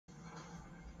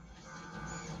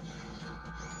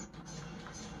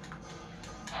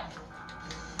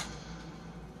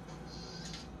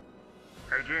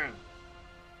Eugene.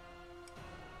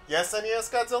 Yes, NES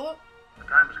Godzilla? The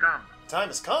time has come. Time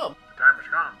has come. The time has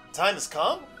come. Time has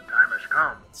come? The time has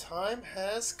come. Time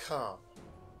has come.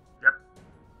 Yep.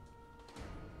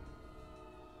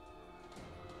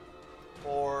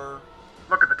 Or...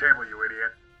 Look at the table, you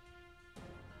idiot.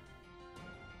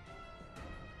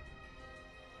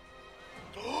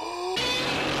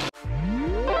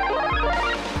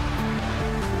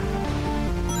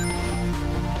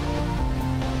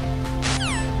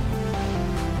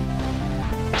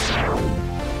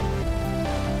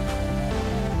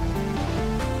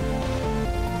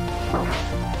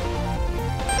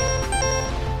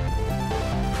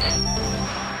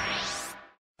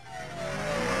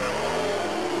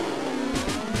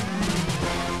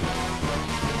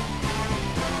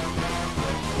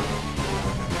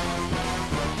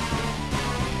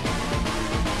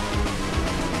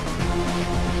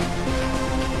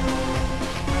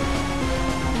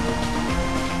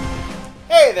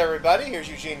 Hey there everybody, here's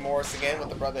Eugene Morris again with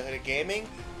the Brotherhood of Gaming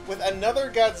with another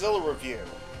Godzilla review.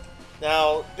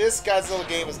 Now, this Godzilla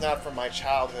game is not from my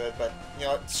childhood, but you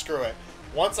know what, screw it.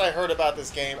 Once I heard about this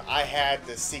game, I had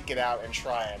to seek it out and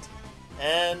try it,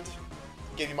 and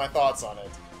give you my thoughts on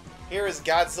it. Here is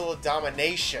Godzilla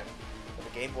Domination for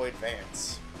the Gameboy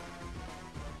Advance.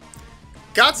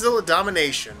 Godzilla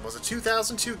Domination was a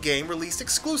 2002 game released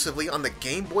exclusively on the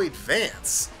Game Boy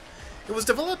Advance. It was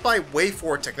developed by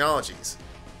WayForward Technologies.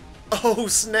 Oh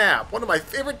snap, one of my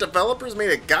favorite developers made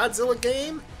a Godzilla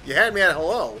game? You had me at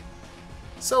hello.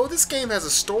 So this game has a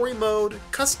story mode,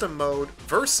 custom mode,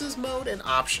 versus mode, and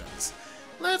options.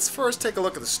 Let's first take a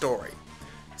look at the story.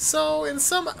 So, in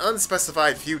some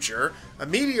unspecified future, a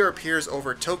meteor appears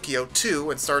over Tokyo 2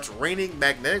 and starts raining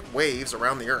magnetic waves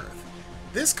around the Earth.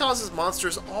 This causes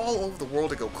monsters all over the world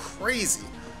to go crazy,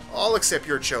 all except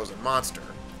your chosen monster.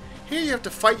 Here you have to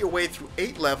fight your way through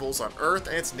 8 levels on Earth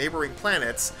and its neighboring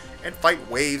planets, and fight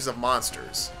waves of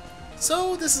monsters.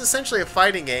 So this is essentially a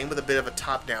fighting game with a bit of a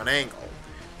top-down angle.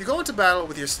 You go into battle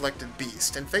with your selected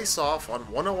beast, and face off on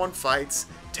one-on-one fights,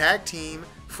 tag team,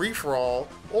 free-for-all,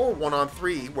 or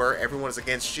 1-on-3 where everyone is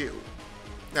against you.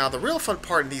 Now the real fun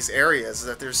part in these areas is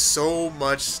that there's so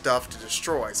much stuff to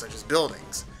destroy, such as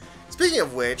buildings. Speaking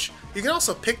of which, you can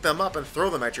also pick them up and throw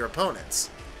them at your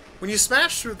opponents. When you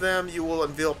smash through them, you will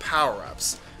unveil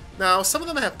power-ups. Now, some of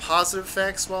them have positive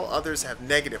effects, while others have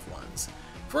negative ones.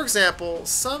 For example,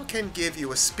 some can give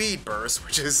you a speed burst,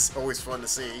 which is always fun to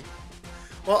see,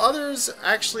 while others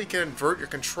actually can invert your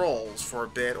controls for a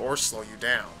bit or slow you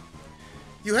down.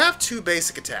 You have 2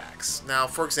 basic attacks. Now,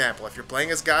 for example, if you're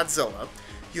playing as Godzilla,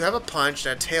 you have a punch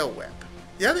and a tail whip.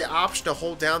 You have the option to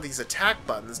hold down these attack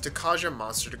buttons to cause your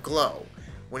monster to glow.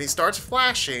 When he starts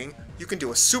flashing, you can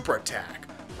do a super attack,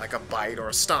 like a bite or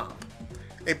a stomp.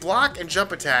 A block and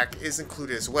jump attack is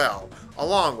included as well,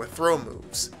 along with throw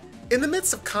moves. In the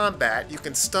midst of combat, you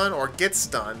can stun or get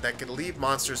stunned that can leave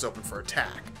monsters open for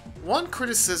attack. One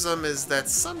criticism is that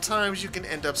sometimes you can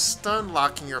end up stun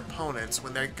locking your opponents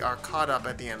when they are caught up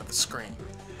at the end of the screen.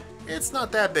 It's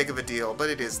not that big of a deal,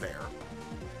 but it is there.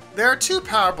 There are 2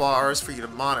 power bars for you to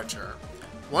monitor.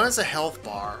 One is a health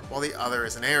bar, while the other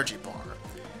is an energy bar.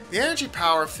 The energy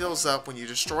power fills up when you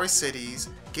destroy cities,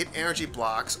 get energy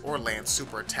blocks, or land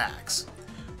super attacks.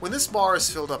 When this bar is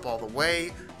filled up all the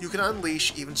way, you can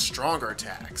unleash even stronger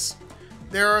attacks.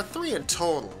 There are 3 in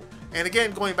total, and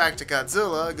again going back to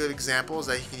Godzilla, a good example is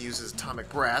that you can use his atomic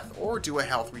breath or do a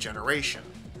health regeneration.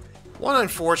 One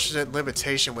unfortunate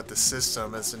limitation with the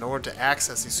system is in order to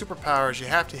access these superpowers you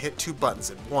have to hit 2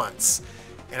 buttons at once.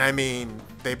 And I mean,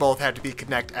 they both have to be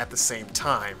connected at the same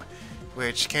time,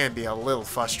 which can be a little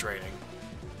frustrating.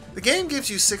 The game gives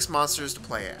you 6 monsters to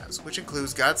play as, which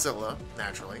includes Godzilla,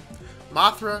 naturally,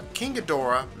 Mothra, King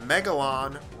Ghidorah,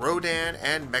 Megalon, Rodan,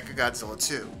 and Mechagodzilla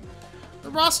 2. The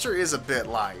roster is a bit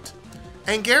light.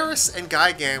 Anguirus and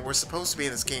Gigan were supposed to be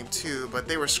in this game too, but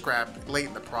they were scrapped late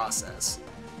in the process.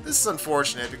 This is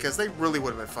unfortunate because they really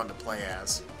would have been fun to play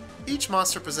as. Each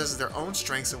monster possesses their own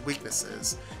strengths and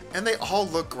weaknesses, and they all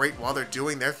look great while they're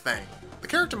doing their thing. The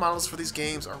character models for these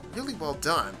games are really well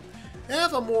done. They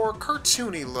have a more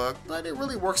cartoony look, but it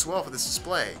really works well for this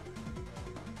display.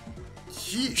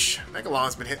 Yeesh,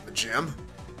 Megalon's been hitting the gym.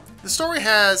 The story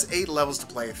has 8 levels to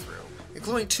play through,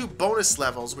 including 2 bonus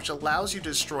levels which allows you to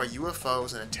destroy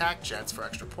UFOs and attack jets for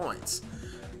extra points.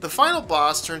 The final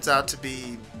boss turns out to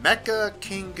be Mecha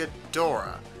King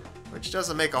Ghidorah, which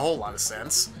doesn't make a whole lot of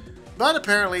sense. But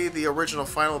apparently the original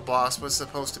final boss was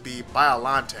supposed to be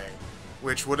Biollante,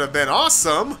 which would have been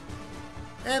awesome!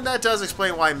 And that does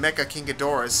explain why Mecha King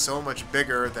Ghidorah is so much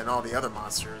bigger than all the other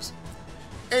monsters.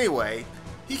 Anyway,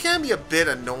 he can be a bit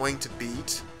annoying to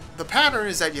beat. The pattern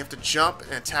is that you have to jump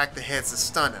and attack the heads to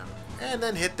stun him, and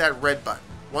then hit that red button.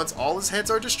 Once all his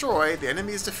heads are destroyed, the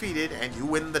enemy is defeated and you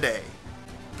win the day.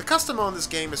 The custom mode in this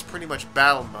game is pretty much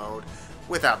battle mode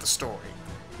without the story.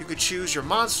 You could choose your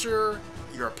monster,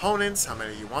 your opponents, how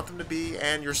many you want them to be,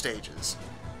 and your stages.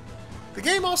 The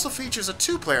game also features a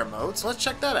 2-player mode, so let's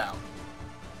check that out.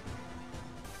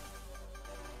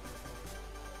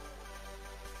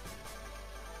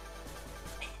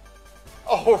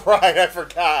 Oh right, I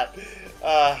forgot.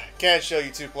 Can't show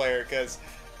you 2-player because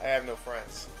I have no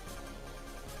friends.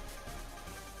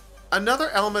 Another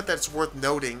element that's worth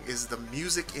noting is the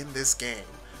music in this game.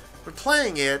 When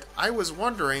playing it, I was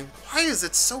wondering, why is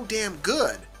it so damn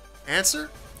good?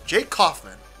 Answer? Jake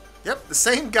Kaufman. Yep, the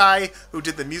same guy who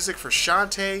did the music for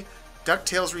Shantae,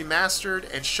 DuckTales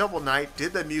Remastered, and Shovel Knight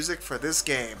did the music for this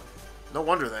game. No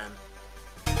wonder then.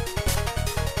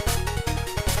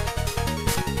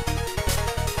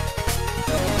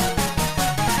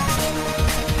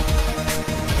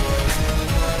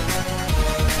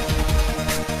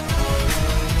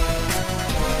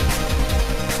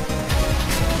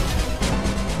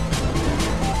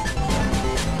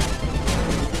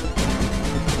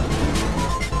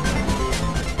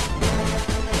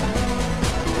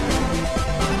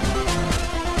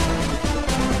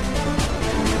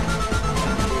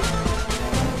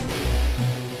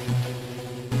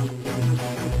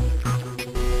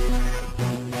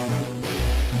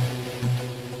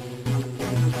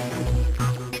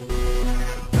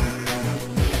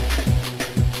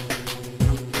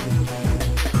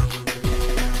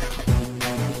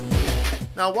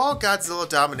 Now, while Godzilla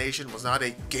Domination was not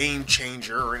a game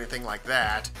changer or anything like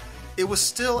that, it was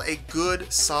still a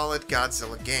good, solid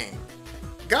Godzilla game.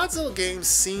 Godzilla games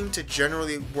seem to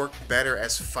generally work better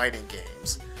as fighting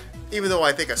games, even though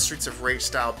I think a Streets of Rage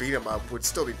style beat 'em up would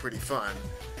still be pretty fun.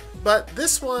 But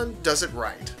this one does it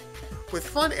right, with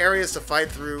fun areas to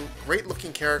fight through, great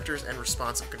looking characters, and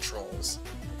responsive controls.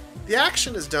 The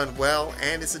action is done well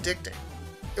and is addicting.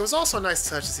 It was also a nice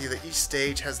touch to see that each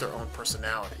stage has their own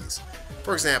personalities.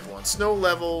 For example, on snow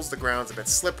levels, the ground's a bit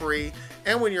slippery,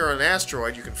 and when you're on an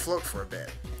asteroid, you can float for a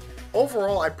bit.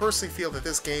 Overall, I personally feel that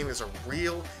this game is a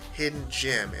real hidden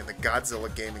gem in the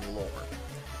Godzilla gaming lore,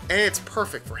 and it's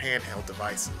perfect for handheld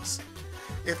devices.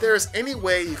 If there is any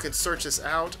way you can search this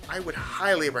out, I would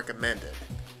highly recommend it,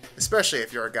 especially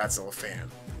if you're a Godzilla fan.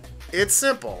 It's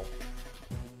simple,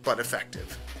 but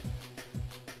effective.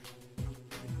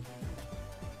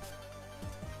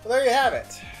 Well, there you have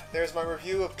it. There's my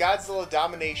review of Godzilla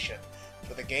Domination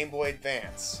for the Game Boy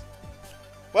Advance.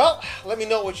 Well, let me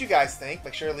know what you guys think.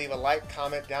 Make sure to leave a like,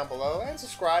 comment down below, and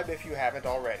subscribe if you haven't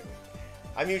already.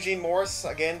 I'm Eugene Morris,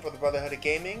 again for the Brotherhood of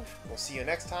Gaming. We'll see you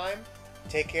next time.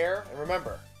 Take care, and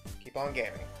remember, keep on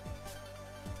gaming.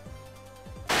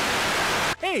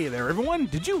 Hey there everyone,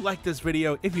 did you like this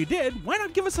video? If you did, why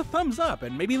not give us a thumbs up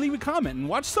and maybe leave a comment and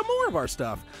watch some more of our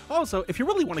stuff. Also, if you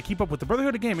really want to keep up with the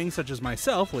Brotherhood of Gaming, such as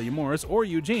myself, William Morris, or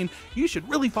Eugene, you should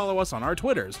really follow us on our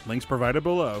Twitters, links provided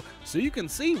below, so you can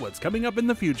see what's coming up in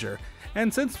the future.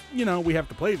 And since, we have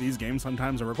to play these games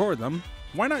sometimes and record them,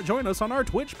 why not join us on our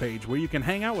Twitch page where you can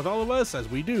hang out with all of us as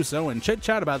we do so and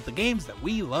chit-chat about the games that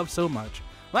we love so much.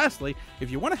 Lastly,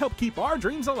 if you want to help keep our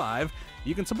dreams alive,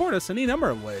 you can support us in any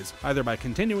number of ways, either by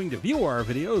continuing to view our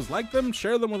videos, like them,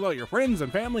 share them with all your friends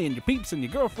and family and your peeps and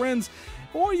your girlfriends,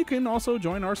 or you can also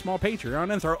join our small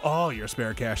Patreon and throw all your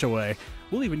spare cash away.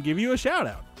 We'll even give you a shout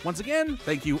out. Once again,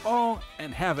 thank you all,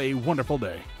 and have a wonderful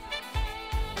day.